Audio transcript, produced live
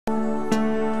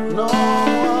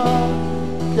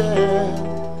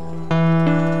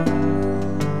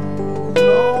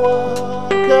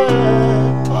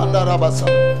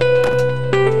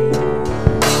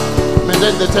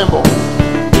Maintain the tempo.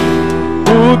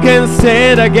 Who can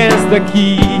stand against the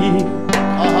King?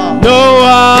 No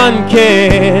one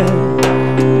can.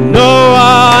 No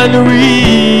one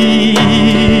will.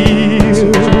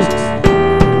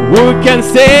 Who can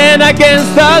stand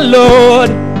against the Lord?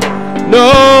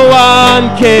 No one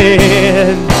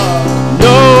can.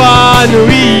 No one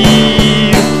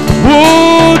will.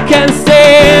 Who can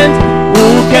stand? Who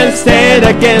can stand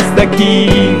against the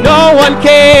King? No one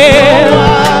can.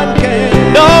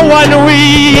 No one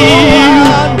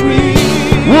will.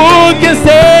 Who can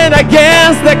stand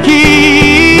against the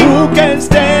King? Who can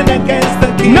stand against the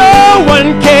King? No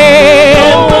one can.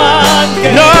 No one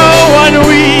can. No one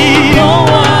will. No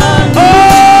one.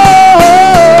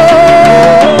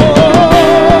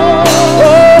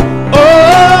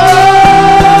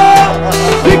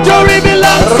 Victory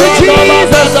belongs to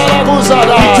Jesus.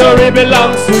 Victory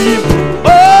belongs to Him.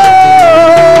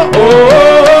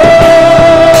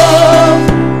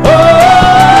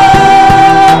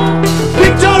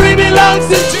 Victory belongs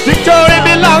to Jesus. Victory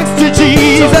belongs to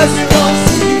Jesus.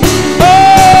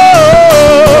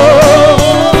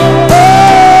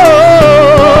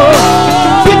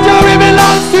 Victory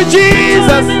belongs to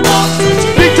Jesus.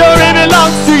 Victory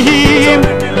belongs to Him.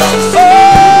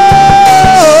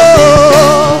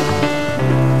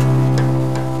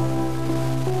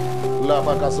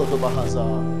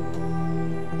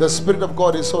 The Spirit of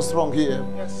God is so strong here.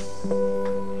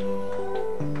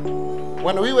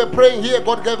 When we were praying here,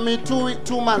 God gave me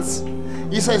two months.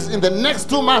 He says, in the next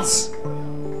 2 months,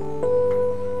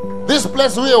 this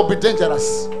place will be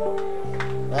dangerous.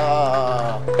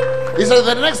 He said,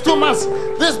 the next 2 months,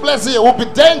 this place here will be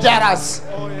dangerous.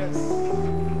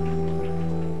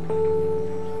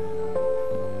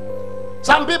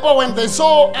 Some people, when they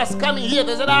saw us coming here,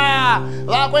 they said, God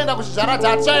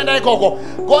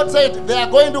said they are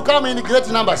going to come in great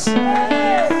numbers.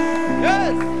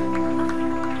 Yes.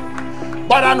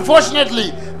 But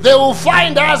unfortunately, they will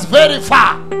find us very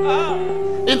far.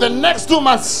 In the next 2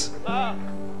 months,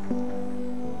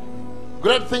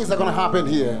 great things are going to happen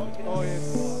here.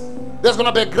 There's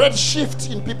going to be a great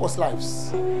shift in people's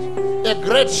lives. A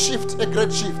great shift, a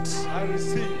great shift. I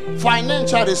receive.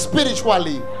 Financially,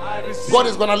 spiritually, God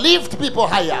is going to lift people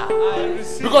higher.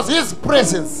 Because His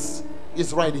presence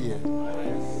is right here.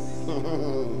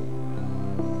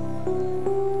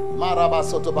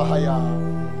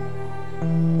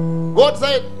 God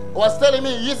said, was telling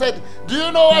me, He said, do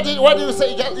you know what you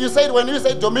say? You said when you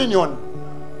say dominion,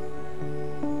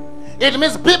 it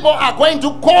means people are going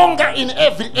to conquer in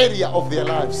every area of their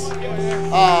lives.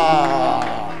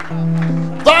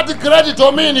 That great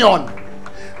dominion,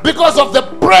 because of the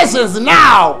presence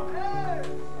now,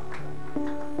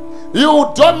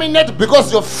 you dominate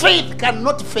because your faith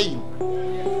cannot fail.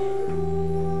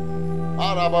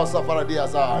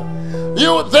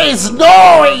 There is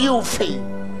no way you fail.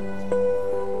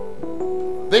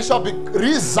 There shall be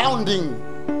resounding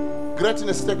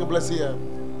greatness taking place here.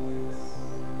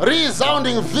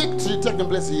 Resounding victory taking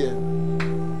place here.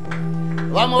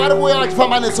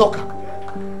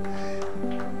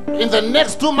 In the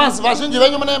next 2 months, vazhinji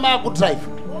venyu mune kudrive.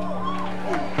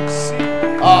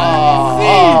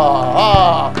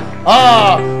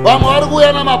 Vamwe vari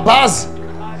kuuya namabhazi.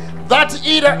 That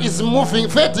era is moving,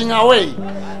 fading away.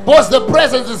 Because the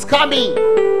presence is coming.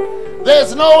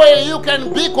 There's no way you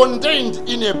can be contained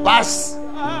in a bus.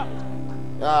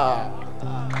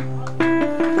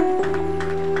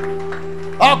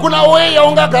 Hakuna way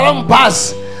yaungagara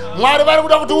mubhazi. Mwari vari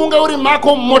kuda kuti unge uri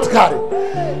mako mumotikari.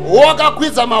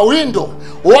 Wakakwidza mawindo,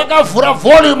 wakavhura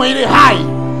volume iri high.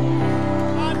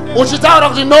 Uchitaura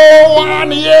kuti no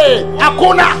one here.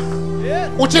 Hakuna.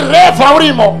 Uchirevha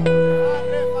urimo.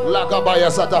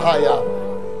 Lakabaya satahaya.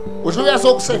 Uchiuya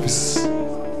so kuservice.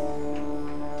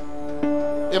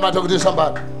 Am I talking to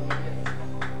somebody?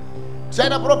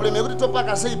 China problem yekuti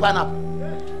topaka sei panapa.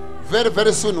 Very,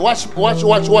 very soon. Watch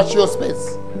your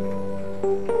space.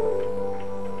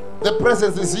 The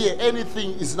presence is here.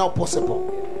 Anything is now possible.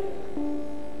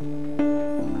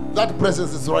 That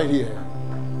presence is right here.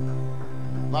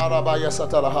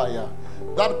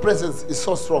 That presence is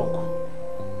so strong.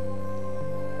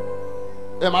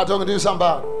 Am I talking to you,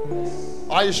 somebody?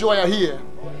 Are you sure you're here?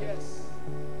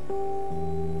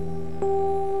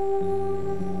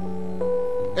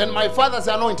 And my Father's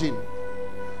anointing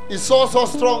is so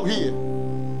strong here.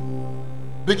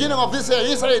 Beginning of this year,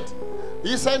 He said,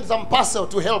 He sent some parcel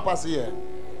to help us here.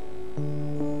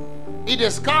 It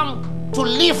has come to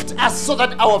lift us so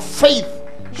that our faith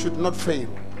should not fail.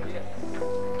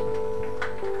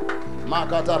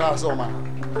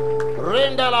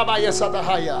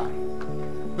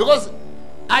 Because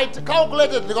I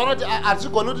calculated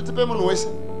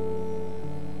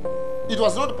it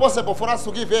was not possible for us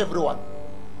to give everyone.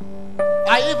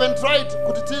 I even tried to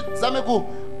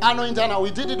anointin.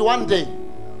 We did it one day.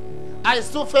 I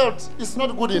still felt it's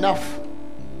not good enough.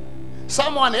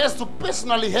 Someone has to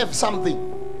personally have something.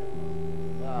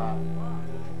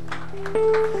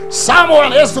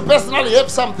 Someone has to personally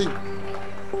have something.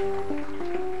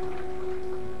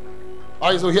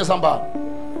 Are you still here, somebody?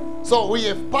 So we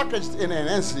have packaged and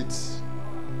enhanced it.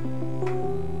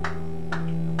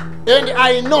 And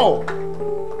I know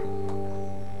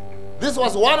this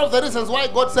was one of the reasons why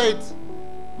God said,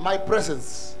 my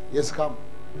presence has come.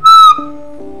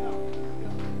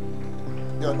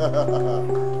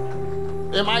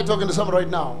 Am I talking to someone right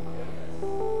now?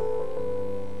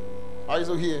 Are you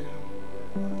still here?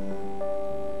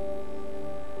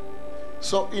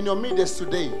 So in your midst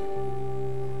today,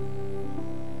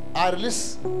 I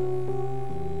release,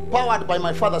 powered by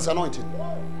my Father's anointing,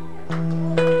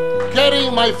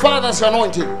 carrying my Father's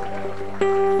anointing,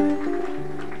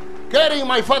 carrying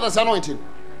my Father's anointing,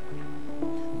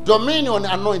 dominion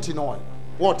anointing oil,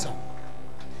 water,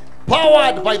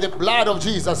 powered by the blood of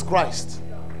Jesus Christ,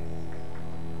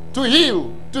 to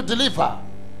heal, to deliver,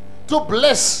 to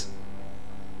bless,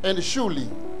 and surely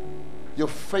your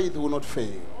faith will not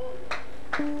fail.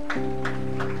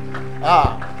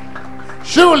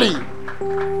 Surely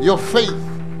your faith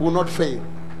will not fail.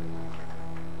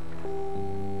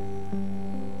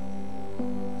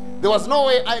 There was no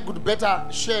way I could better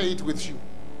share it with you.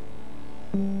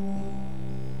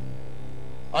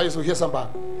 I used to hear somebody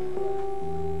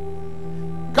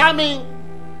coming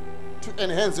to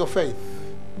enhance your faith.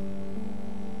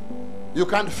 You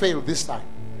can't fail this time.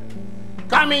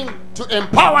 Coming to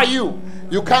empower you.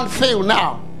 You can't fail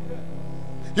now.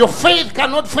 Your faith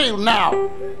cannot fail now.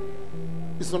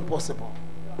 It's not possible.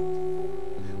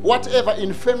 Whatever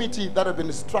infirmity that I've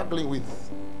been struggling with,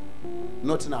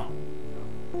 not now.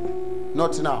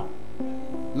 Not now.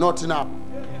 Not now.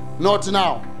 Not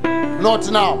now.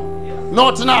 Not now.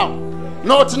 Not now.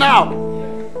 Not now.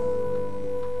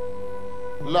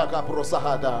 Laka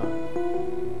prosahada.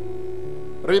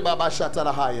 Riba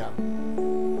bashatarahaya.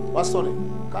 Pastor,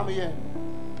 come here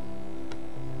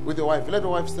with your wife. Let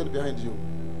your wife stand behind you.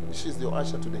 She's the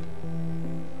usher today.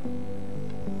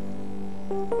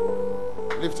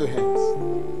 Lift your hands.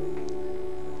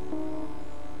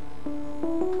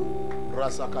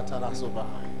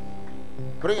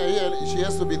 Bring her here. She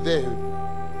has to be there.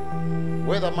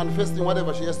 Whether manifesting,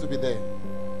 whatever, she has to be there.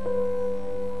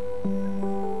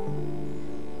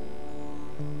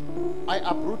 I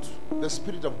uproot the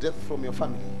spirit of death from your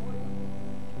family.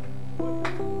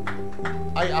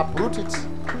 I uproot it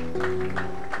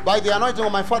by the anointing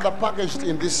of my Father packaged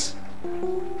in this.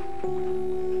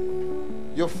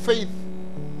 Your faith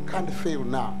can't fail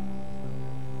now.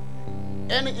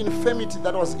 Any infirmity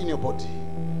that was in your body,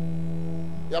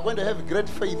 you are going to have great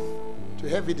faith to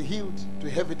have it healed, to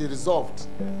have it resolved.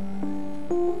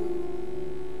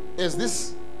 As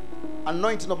this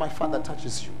anointing of my Father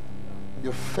touches you,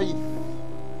 your faith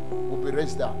will be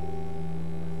raised up.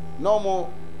 No more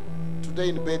today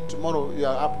in bed, tomorrow you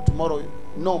are up, tomorrow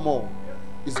no more.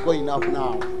 It's going up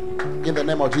now. In the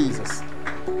name of Jesus.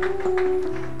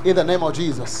 In the name of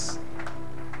Jesus.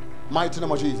 Mighty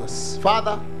name of Jesus.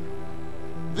 Father,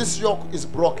 this yoke is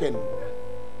broken.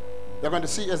 You're going to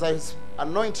see as I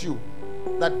anoint you,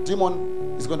 that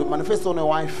demon is going to manifest on your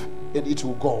wife and it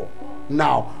will go.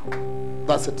 Now.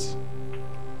 That's it.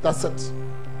 That's it.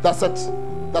 That's it.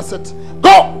 That's it.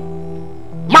 Go!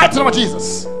 Mighty name of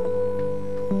Jesus.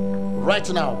 Right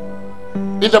now.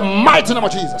 In the mighty name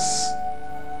of Jesus.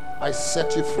 I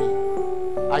set you free.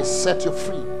 I set you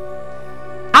free.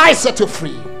 I set you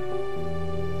free.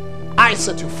 I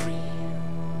set you free.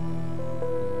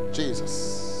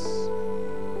 Jesus.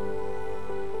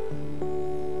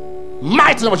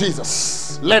 Mighty name of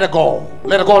Jesus. Let it go.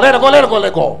 Let it go. Let it go. Let it go. Let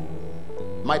it go.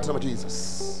 Mighty name of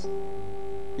Jesus.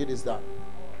 It is done.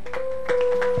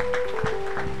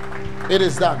 It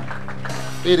is done.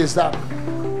 It is done.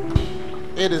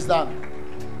 It is done.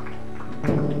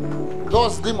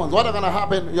 Those demons, what are going to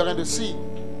happen? You're going to see.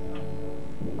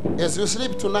 As you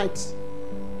sleep tonight,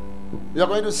 you're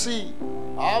going to see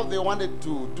how they wanted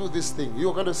to do this thing.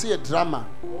 You're going to see a drama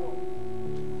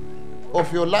of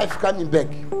your life coming back.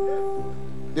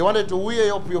 They wanted to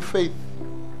wear up your faith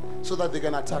so that they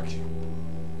can attack you.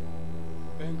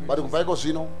 But by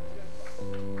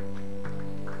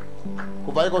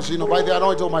the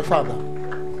anointing of my Father,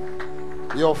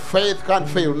 your faith can't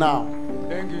fail now.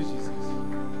 Thank you, Jesus.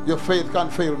 Your faith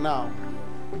can't fail now.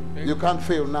 You can't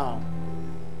fail now.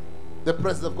 The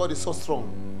presence of God is so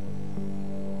strong.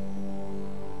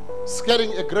 is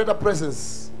carrying a greater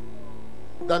presence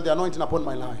than the anointing upon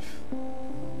my life.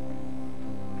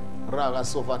 Raga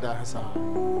Sovadasa.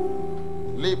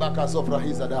 Libaka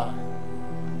Sofrahizada.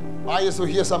 I used to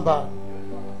hear somebody.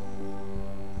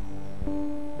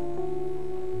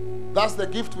 That's the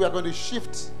gift we are going to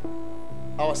shift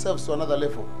ourselves to another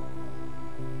level.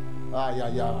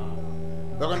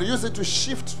 We're going to use it to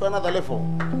shift to another level.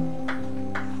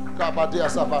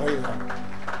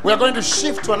 We are going to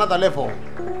shift to another level.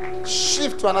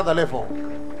 Shift to another level.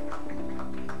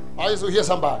 I used to hear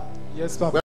somebody. Yes, Papa.